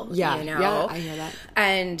general. Yeah, you know? Yeah, I hear that.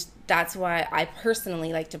 And that's why I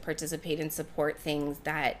personally like to participate and support things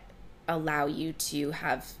that allow you to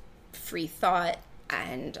have free thought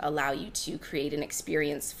and allow you to create an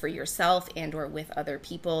experience for yourself and or with other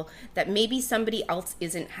people that maybe somebody else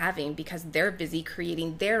isn't having because they're busy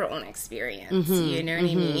creating their own experience. You know what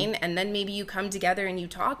I mean? And then maybe you come together and you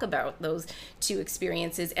talk about those two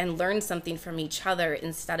experiences and learn something from each other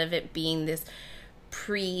instead of it being this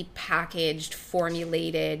pre-packaged,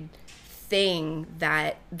 formulated thing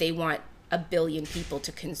that they want a billion people to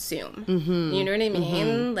consume. You know what I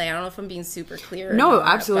mean? Like, I don't know if I'm being super clear. No,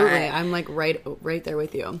 absolutely. I'm like right there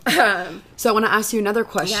with you. So I want to ask you another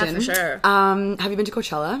question. Yeah, for sure. Have you been to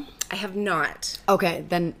Coachella? I have not. Okay,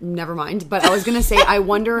 then never mind. But I was going to say, I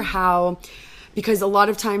wonder how, because a lot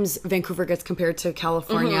of times Vancouver gets compared to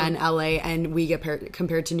California and LA, and we get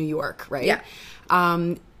compared to New York, right? Yeah.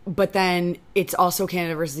 But then it's also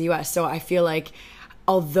Canada versus the US. So I feel like,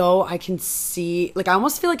 although I can see, like, I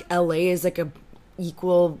almost feel like LA is like a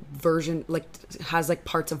equal version, like has like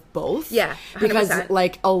parts of both. Yeah, 100%. Because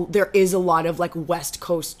like there is a lot of like West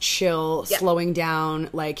Coast chill, slowing down,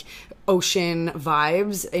 like ocean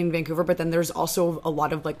vibes in Vancouver, but then there's also a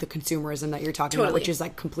lot of like the consumerism that you're talking about, which is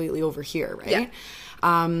like completely over here, right?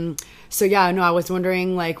 Yeah. So yeah, no, I was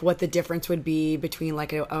wondering like what the difference would be between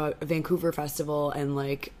like a Vancouver festival and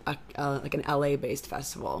like like an LA based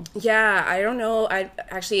festival. Yeah, I don't know.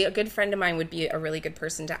 Actually, a good friend of mine would be a really good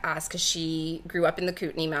person to ask because she grew up in the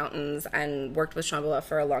Kootenay Mountains and worked with Shambhala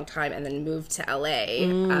for a long time and then moved to LA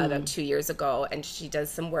about 2 years ago. And she does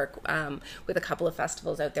some work with a couple of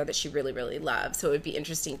festivals out there that she really, really loves. So it would be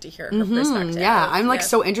interesting to hear her perspective. Yeah, I'm like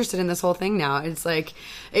so interested in this whole thing now. It's like,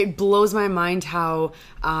 it blows my mind how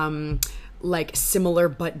like similar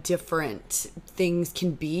but different things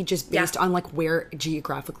can be just based on like where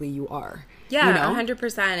geographically you are. Yeah, you know?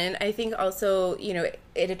 100%. And I think also, you know,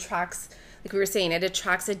 it attracts, like we were saying, it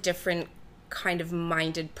attracts a different kind of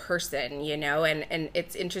minded person, you know, and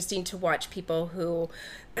it's interesting to watch people who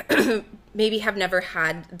maybe have never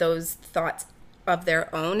had those thoughts of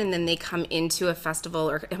their own, and then they come into a festival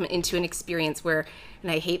or come into an experience where, and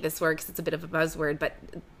I hate this word because it's a bit of a buzzword, but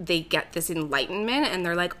they get this enlightenment and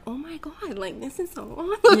they're like, oh my God, like this is so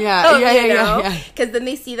awesome. Yeah. Because then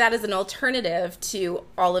they see that as an alternative to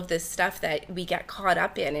all of this stuff that we get caught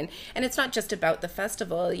up in. And it's not just about the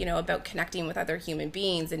festival, you know, about connecting with other human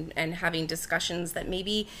beings and having discussions that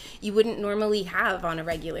maybe you wouldn't normally have on a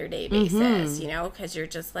regular day basis, you know, because you're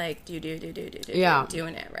just like, doing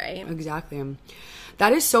it, right? Exactly.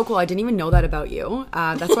 That is so cool. I didn't even know that about you.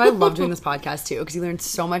 That's why I love doing this podcast too, because you learn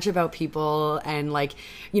so much about people. And like,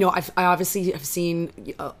 you know, I obviously have seen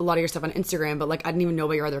a lot of your stuff on Instagram, but like I didn't even know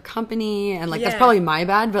about your other company, and like that's probably my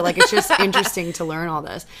bad, but like it's just interesting to learn all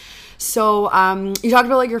this. So you talked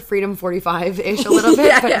about like your Freedom 45-ish a little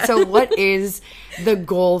bit. So what is the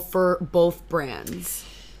goal for both brands?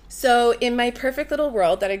 So in my perfect little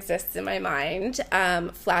world that exists in my mind,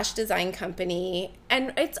 Flash Design Company,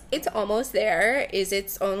 and it's almost there, is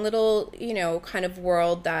its own little, you know, kind of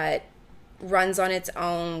world that runs on its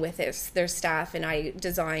own with their staff, and I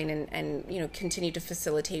design and you know, continue to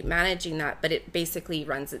facilitate managing that, but it basically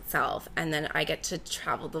runs itself. And then I get to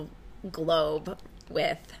travel the globe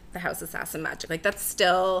with the House of Sass and Magic. Like, that's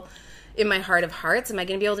still in my heart of hearts. Am I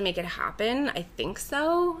going to be able to make it happen? I think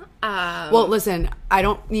so. Well, listen, I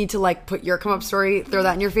don't need to like put your come up story, throw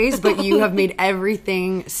that in your face, but you have made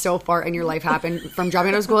everything so far in your life happen, from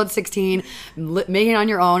dropping out of school at 16, making it on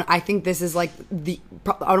your own. I think this is like I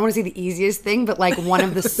don't want to say the easiest thing, but like one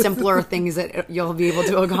of the simpler things that you'll be able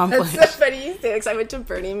to accomplish. That's so funny you say, because I went to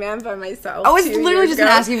Burning Man by myself. I was literally just going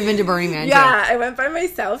to ask you if you've been to Burning Man. Yeah, too. I went by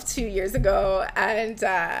myself 2 years ago, and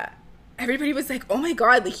everybody was like, oh my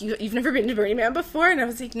God, like you've never been to Burning Man before? And I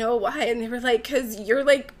was like, no, why? And they were like, because you're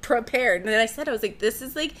like prepared. And then I was like, this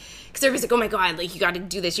is like, because everybody's like, oh my God, like you got to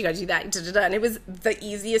do this, you got to do that, da, da, da. And it was the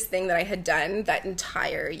easiest thing that I had done that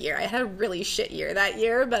entire year. I had a really shit year that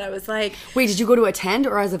year, but I was like, wait, did you go to attend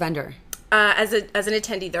or as a vendor? As an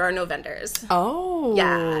attendee, there are no vendors. Oh.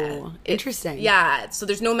 Yeah. Interesting. Yeah. So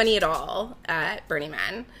there's no money at all at Burning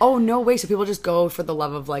Man. Oh, no way. So people just go for the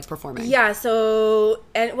love of like performing. Yeah.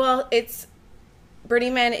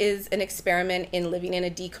 Burning Man is an experiment in living in a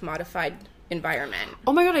decommodified environment.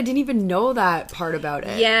 Oh my God, I didn't even know that part about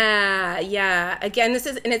it. Yeah. Again,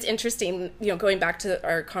 it's interesting, going back to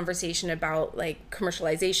our conversation about like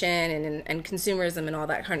commercialization and consumerism and all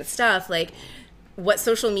that kind of stuff, like what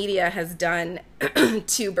social media has done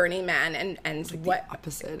to Burning Man and like what the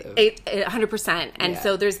opposite of 100%. And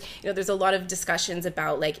so there's a lot of discussions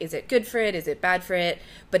about like, is it good for it? Is it bad for it?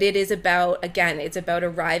 But it is about, again, it's about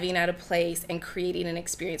arriving at a place and creating an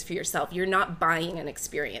experience for yourself. You're not buying an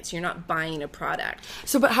experience. You're not buying a product.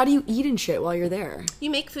 So, but how do you eat and shit while you're there? You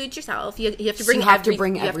make food yourself. You have to bring you have to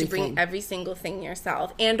bring every single thing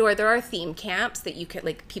yourself. Or there are theme camps that you could,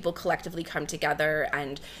 like, people collectively come together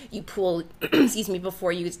and you pool,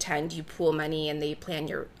 before you attend, you pool money and they plan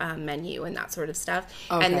your menu and that sort of stuff.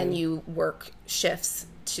 Okay. And then you work shifts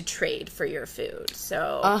to trade for your food.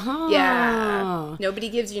 So, yeah, nobody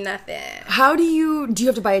gives you nothing. How do you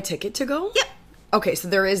have to buy a ticket to go? Yep. Okay, so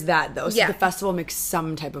there is that though. So yeah. The festival makes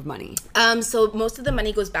some type of money. So most of the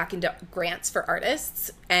money goes back into grants for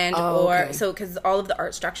artists because all of the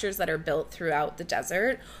art structures that are built throughout the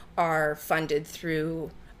desert are funded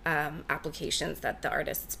through applications that the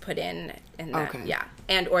artists put in that,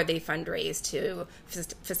 or they fundraise to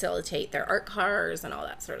facilitate their art cars and all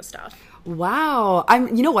that sort of stuff. Wow.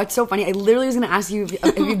 You know what's so funny? I literally was going to ask you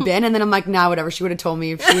if you've been, and then I'm like, nah, whatever. She would have told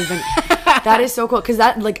me if she's been. That is so cool. Because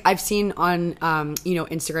that, like, I've seen on,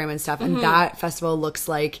 Instagram and stuff, and that festival looks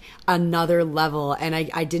like another level. And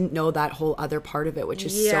I didn't know that whole other part of it, which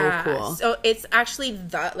is so cool. So it's actually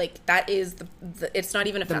it's not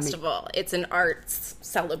even a festival. It's an arts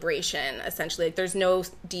celebration, essentially. Like, there's no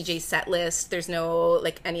DJ set list. There's no,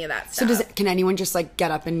 like, any of that stuff. So can anyone just, like,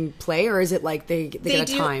 get up and play? Or is it, like, they get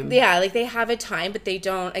a time? Yeah, like, they have a time, but they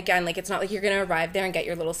don't, again, like, it's not like you're going to arrive there and get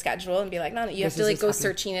your little schedule and be like, no, you have to, like, go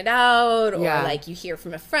searching it out, or, like, you hear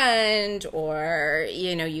from a friend, or,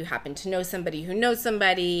 you happen to know somebody who knows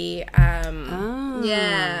somebody.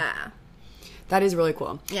 Yeah. That is really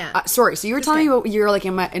cool. Yeah. Sorry, so you were telling me you're, like,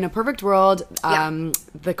 in a perfect world,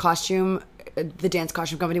 the dance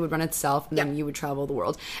costume company would run itself, and then you would travel the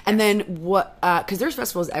world. And then what, because there's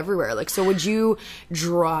festivals everywhere, like, so would you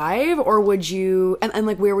drive, or would you, and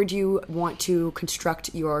like, where would you want to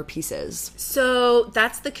construct your pieces? So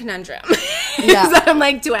that's the conundrum. Yeah. So I'm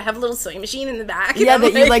like, do I have a little sewing machine in the back? Yeah,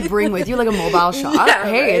 that you, like, bring with you, like a mobile shop? Yeah,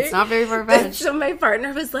 hey, right? It's not very far-fetched. So my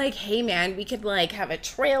partner was like, hey man, we could, like, have a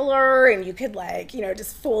trailer, and you could, like,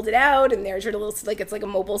 just fold it out, and there's your little, like, it's like a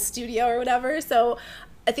mobile studio or whatever. So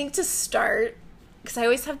I think to start, because I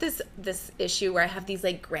always have this issue where I have these,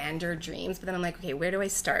 like, grander dreams, but then I'm like, okay, where do I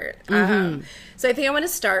start? So I think I want to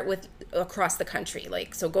start with across the country,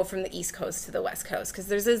 like, so go from the East Coast to the West Coast, because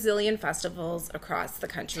there's a zillion festivals across the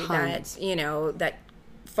country that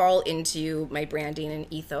fall into my branding and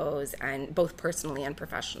ethos, and both personally and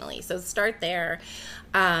professionally. So start there.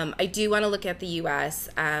 I do want to look at the U.S.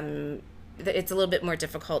 It's a little bit more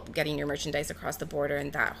difficult getting your merchandise across the border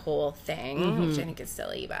and that whole thing, which I think is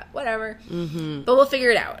silly, but whatever. But we'll figure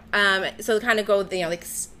it out. So kind of go, like,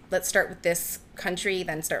 let's start with this country,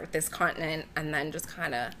 then start with this continent, and then just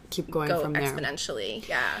kind of keep going from there exponentially.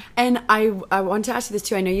 Yeah. And I want to ask you this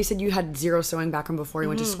too. I know you said you had zero sewing background before you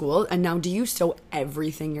went to school, and now do you sew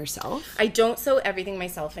everything yourself? I don't sew everything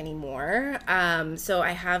myself anymore. So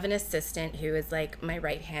I have an assistant who is, like, my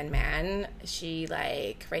right-hand man. She,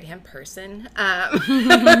 like, right-hand person.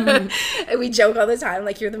 We joke all the time,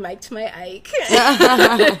 like, you're the Mike to my Ike.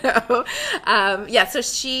 So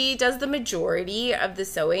she does the majority of the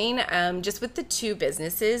sewing. Just with the two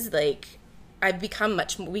businesses, like, I've become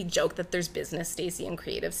we joke that there's business Stacy and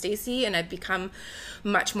creative Stacy, and I've become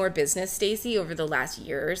much more business Stacy over the last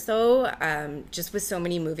year or so, just with so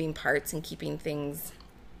many moving parts and keeping things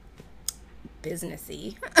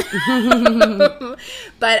businessy.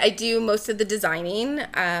 But I do most of the designing,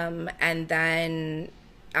 and then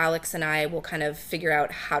Alex and I will kind of figure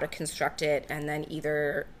out how to construct it, and then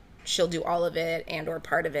either she'll do all of it and or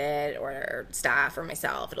part of it, or staff or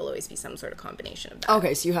myself. It'll always be some sort of combination of that.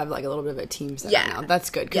 Okay, so you have like a little bit of a team set up now.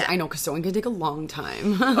 That's good, because I know sewing can take a long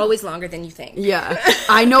time. Always longer than you think. Yeah.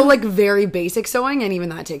 I know like very basic sewing, and even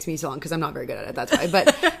that takes me so long because I'm not very good at it. That's why.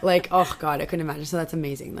 But like, oh God, I couldn't imagine. So that's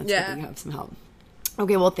amazing. That's good that you have some help.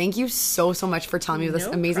 Okay, well, thank you so much for telling me this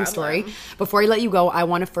amazing story. Before I let you go, I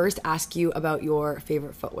want to first ask you about your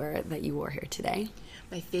favorite footwear that you wore here today.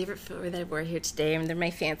 My favorite footwear that I wore here today, and they're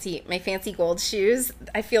my fancy gold shoes.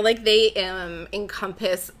 I feel like they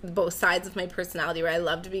encompass both sides of my personality, where I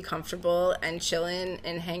love to be comfortable and chilling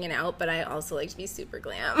and hanging out, but I also like to be super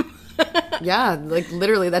glam. Yeah, like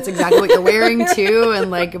literally, that's exactly what you're wearing too,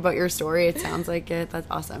 and like about your story, it sounds like it. That's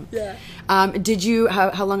awesome. Yeah.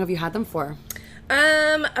 How long have you had them for?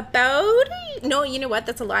 No, you know what?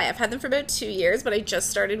 That's a lie. I've had them for about 2 years, but I just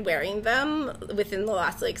started wearing them within the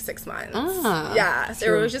last, 6 months. Yeah.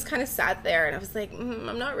 So it was just kind of sat there, and I was like,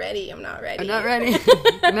 I'm not ready. I'm not ready.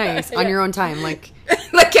 Nice. On your own time. Like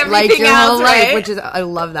everything like your else, whole right? life, which is, I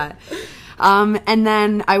love that. And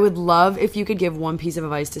then I would love if you could give one piece of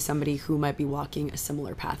advice to somebody who might be walking a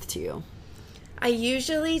similar path to you. I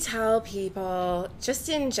usually tell people, just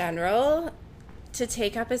in general, to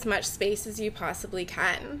take up as much space as you possibly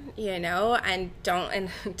can, and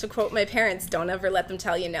to quote my parents, don't ever let them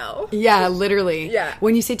tell you no. Yeah, literally. Yeah.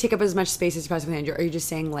 When you say take up as much space as you possibly can, are you just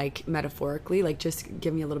saying like metaphorically? Like just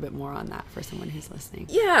give me a little bit more on that for someone who's listening.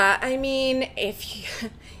 Yeah, I mean, if you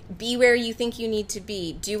be where you think you need to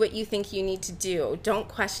be, do what you think you need to do. Don't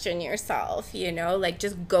question yourself,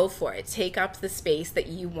 just go for it. Take up the space that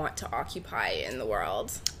you want to occupy in the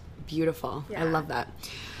world. Beautiful. Yeah. I love that.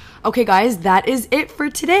 Okay, guys, that is it for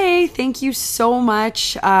today. Thank you so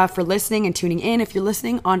much for listening and tuning in. If you're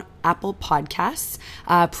listening on Apple Podcasts,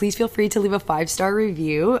 please feel free to leave a 5-star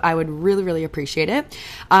review. I would really, really appreciate it.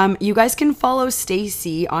 You guys can follow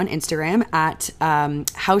Stacy on Instagram at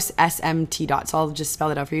housesmt. So I'll just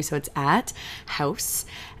spell it out for you. So it's at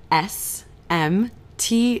housesmtdot.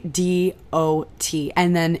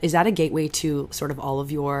 And then is that a gateway to sort of all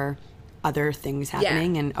of your other things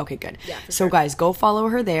happening? And okay, good. Yeah, so guys, go follow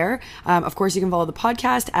her there. Of course, you can follow the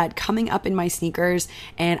podcast at Coming Up in My Sneakers,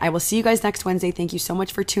 and I will see you guys next Wednesday. Thank you so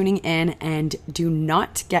much for tuning in, and do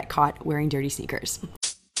not get caught wearing dirty sneakers.